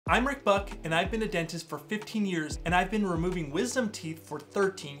I'm Rick Buck, and I've been a dentist for 15 years, and I've been removing wisdom teeth for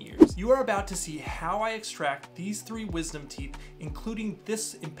 13 years. You are about to see how I extract these 3 wisdom teeth, including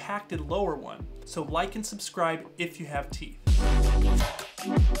this impacted lower one. So like and subscribe if you have teeth.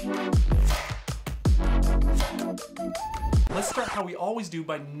 Let's start how we always do,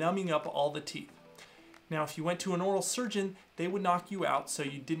 by numbing up all the teeth. Now, if you went to an oral surgeon, they would knock you out so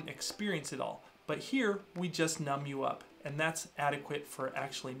you didn't experience it all. But here, we just numb you up, and that's adequate for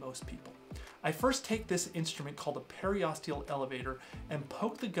actually most people. I first take this instrument called a periosteal elevator and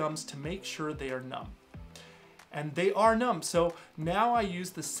poke the gums to make sure they are numb. And they are numb, so now I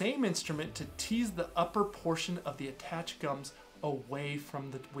use the same instrument to tease the upper portion of the attached gums away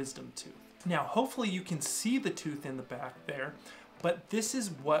from the wisdom tooth. Now, hopefully you can see the tooth in the back there, but this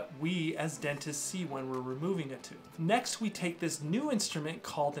is what we as dentists see when we're removing a tooth. Next, we take this new instrument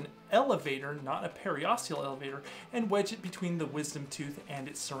called an elevator, not a periosteal elevator, and wedge it between the wisdom tooth and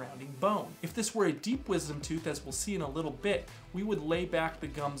its surrounding bone. If this were a deep wisdom tooth, as we'll see in a little bit, we would lay back the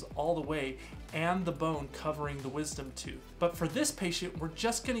gums all the way and the bone covering the wisdom tooth. But for this patient, we're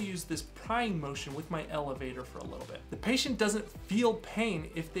just going to use this prying motion with my elevator for a little bit. The patient doesn't feel pain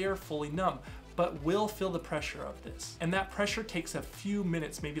if they are fully numb, but will feel the pressure of this. And that pressure takes a few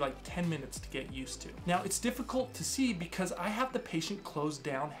minutes, maybe like 10 minutes to get used to. Now, it's difficult to see because I have the patient closed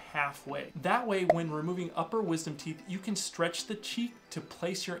down halfway. That way, when removing upper wisdom teeth, you can stretch the cheek to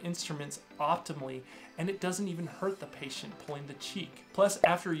place your instruments optimally, and it doesn't even hurt the patient pulling the cheek. Plus,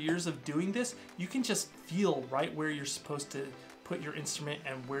 after years of doing this, you can just feel right where you're supposed to put your instrument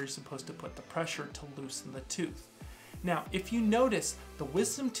and where you're supposed to put the pressure to loosen the tooth. Now, if you notice, the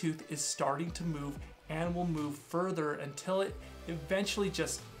wisdom tooth is starting to move and will move further until it eventually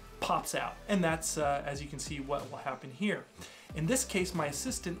just pops out. And that's, as you can see, what will happen here. In this case, my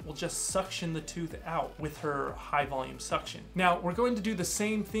assistant will just suction the tooth out with her high volume suction. Now, we're going to do the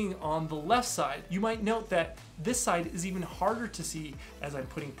same thing on the left side. You might note that this side is even harder to see as I'm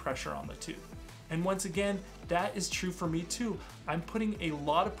putting pressure on the tooth. And once again, that is true for me too. I'm putting a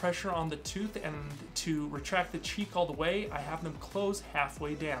lot of pressure on the tooth, and to retract the cheek all the way, I have them close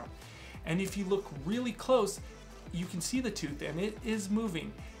halfway down. And if you look really close, you can see the tooth and it is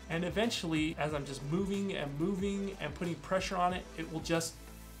moving. And eventually, as I'm just moving and putting pressure on it, it will just,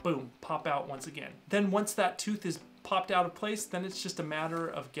 boom, pop out once again. Then once that tooth is popped out of place, then it's just a matter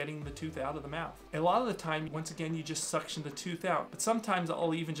of getting the tooth out of the mouth. A lot of the time, once again, you just suction the tooth out, but sometimes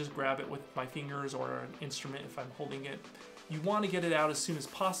I'll even just grab it with my fingers or an instrument if I'm holding it. You want to get it out as soon as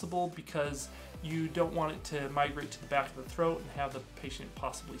possible because you don't want it to migrate to the back of the throat and have the patient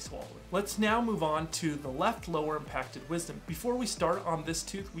possibly swallow it. Let's now move on to the left lower impacted wisdom. Before we start on this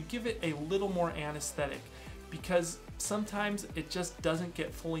tooth, we give it a little more anesthetic because sometimes it just doesn't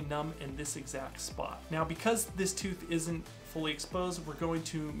get fully numb in this exact spot. Now, because this tooth isn't fully exposed, we're going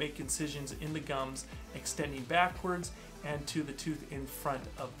to make incisions in the gums, extending backwards and to the tooth in front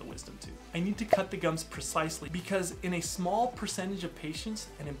of the wisdom tooth. I need to cut the gums precisely because in a small percentage of patients,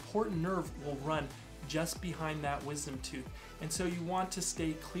 an important nerve will run just behind that wisdom tooth. And so you want to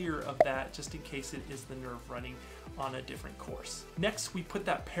stay clear of that just in case it is the nerve running on a different course. Next, we put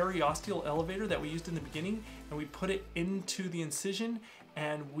that periosteal elevator that we used in the beginning, and we put it into the incision,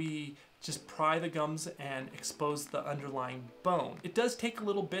 and we just pry the gums and expose the underlying bone. It does take a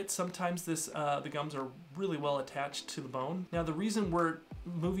little bit. Sometimes the gums are really well attached to the bone. Now, the reason we're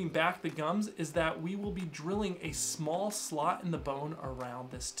moving back the gums is that we will be drilling a small slot in the bone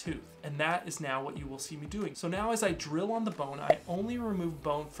around this tooth. And that is now what you will see me doing. So now as I drill on the bone, I only remove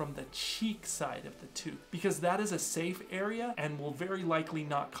bone from the cheek side of the tooth because that is a safe area and will very likely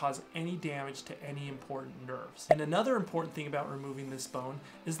not cause any damage to any important nerves. And another important thing about removing this bone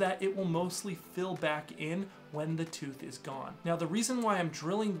is that it will mostly fill back in when the tooth is gone. Now, the reason why I'm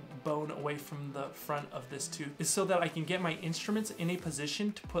drilling bone away from the front of this tooth is so that I can get my instruments in a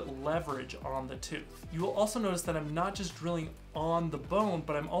position to put leverage on the tooth. You will also notice that I'm not just drilling on the bone,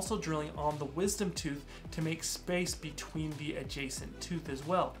 but I'm also drilling on the wisdom tooth to make space between the adjacent tooth as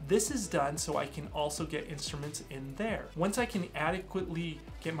well. This is done so I can also get instruments in there. Once I can adequately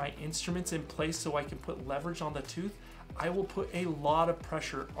get my instruments in place so I can put leverage on the tooth, I will put a lot of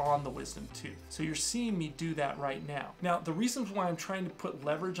pressure on the wisdom tooth. So you're seeing me do that right now. Now, the reasons why I'm trying to put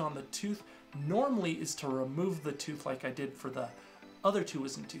leverage on the tooth normally is to remove the tooth like I did for the other 2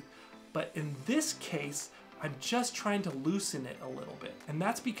 wisdom teeth. But in this case, I'm just trying to loosen it a little bit. And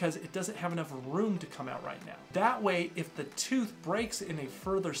that's because it doesn't have enough room to come out right now. That way, if the tooth breaks in a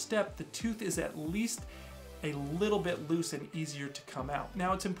further step, the tooth is at least a little bit loose and easier to come out.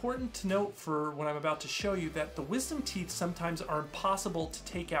 Now, it's important to note for what I'm about to show you that the wisdom teeth sometimes are impossible to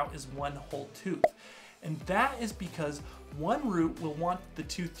take out as one whole tooth. And that is because One root will want the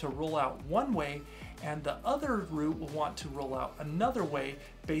tooth to roll out one way, and the other root will want to roll out another way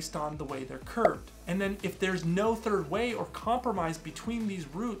based on the way they're curved. And then if there's no third way or compromise between these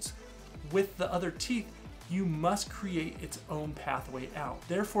roots with the other teeth, you must create its own pathway out.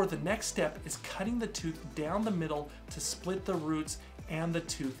 Therefore, the next step is cutting the tooth down the middle to split the roots and the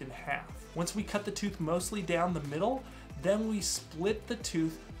tooth in half. Once we cut the tooth mostly down the middle, then we split the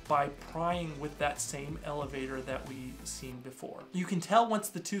tooth by prying with that same elevator that we seen before. You can tell once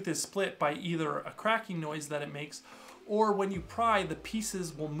the tooth is split by either a cracking noise that it makes, or when you pry, the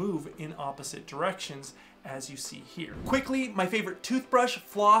pieces will move in opposite directions, as you see here. Quickly, my favorite toothbrush,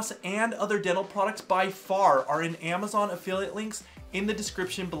 floss, and other dental products by far are in Amazon affiliate links in the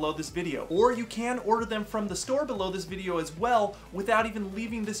description below this video. Or you can order them from the store below this video as well without even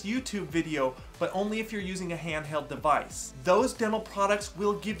leaving this YouTube video, but only if you're using a handheld device. Those dental products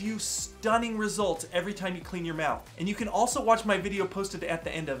will give you stunning results every time you clean your mouth. And you can also watch my video posted at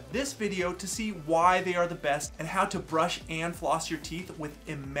the end of this video to see why they are the best and how to brush and floss your teeth with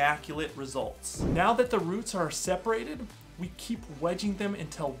immaculate results. Now that the roots are separated, we keep wedging them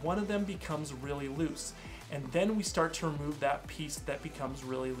until one of them becomes really loose. And then we start to remove that piece that becomes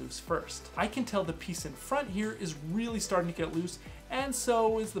really loose first. I can tell the piece in front here is really starting to get loose, and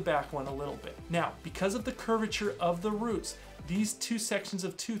so is the back one a little bit. Now, because of the curvature of the roots, these two sections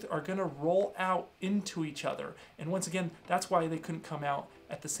of tooth are gonna roll out into each other. And once again, that's why they couldn't come out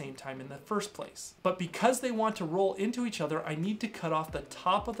at the same time in the first place. But because they want to roll into each other, I need to cut off the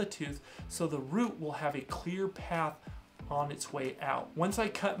top of the tooth so the root will have a clear path on its way out. Once I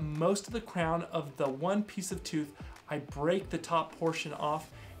cut most of the crown of the one piece of tooth, I break the top portion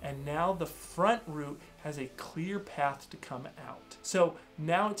off, and now the front root has a clear path to come out. So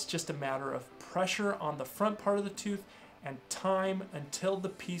now it's just a matter of pressure on the front part of the tooth and time until the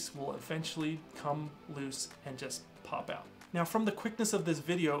piece will eventually come loose and just pop out. Now, from the quickness of this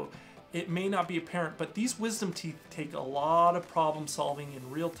video, it may not be apparent, but these wisdom teeth take a lot of problem solving in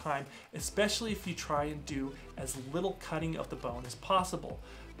real time, especially if you try and do as little cutting of the bone as possible.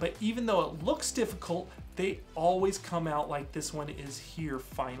 But even though it looks difficult, they always come out like this one is here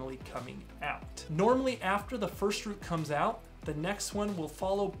finally coming out. Normally after the first root comes out, the next one will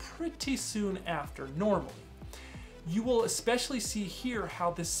follow pretty soon after, normally. You will especially see here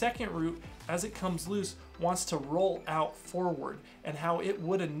how the second root, as it comes loose, wants to roll out forward, and how it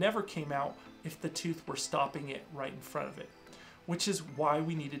would have never came out if the tooth were stopping it right in front of it, which is why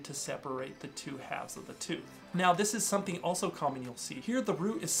we needed to separate the two halves of the tooth. Now, this is something also common you'll see. Here the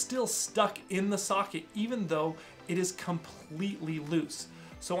root is still stuck in the socket even though it is completely loose.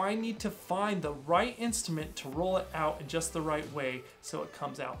 So I need to find the right instrument to roll it out in just the right way so it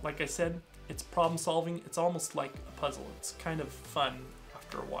comes out. Like I said, it's problem solving. It's almost like a puzzle. It's kind of fun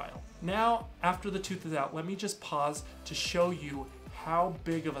after a while. Now, after the tooth is out, let me just pause to show you how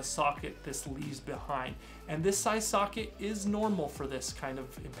big of a socket this leaves behind. And this size socket is normal for this kind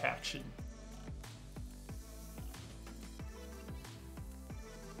of impaction.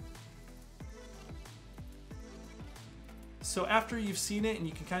 So after you've seen it and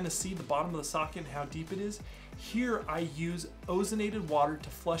you can kind of see the bottom of the socket and how deep it is, here I use ozonated water to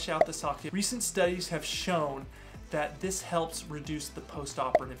flush out the socket. Recent studies have shown that this helps reduce the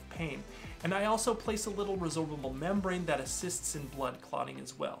post-operative pain. And I also place a little resorbable membrane that assists in blood clotting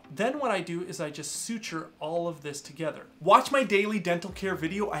as well. Then what I do is I just suture all of this together. Watch my daily dental care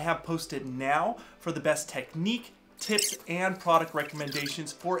video I have posted now for the best technique, tips, and product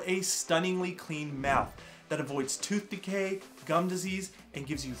recommendations for a stunningly clean mouth that avoids tooth decay, gum disease, and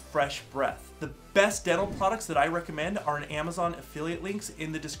gives you fresh breath. The best dental products that I recommend are in Amazon affiliate links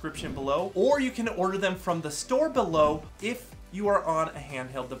in the description below, or you can order them from the store below if you are on a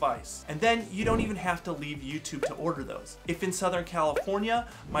handheld device. And then you don't even have to leave YouTube to order those. If in Southern California,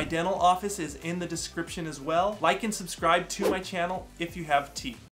 my dental office is in the description as well. Like and subscribe to my channel if you have teeth.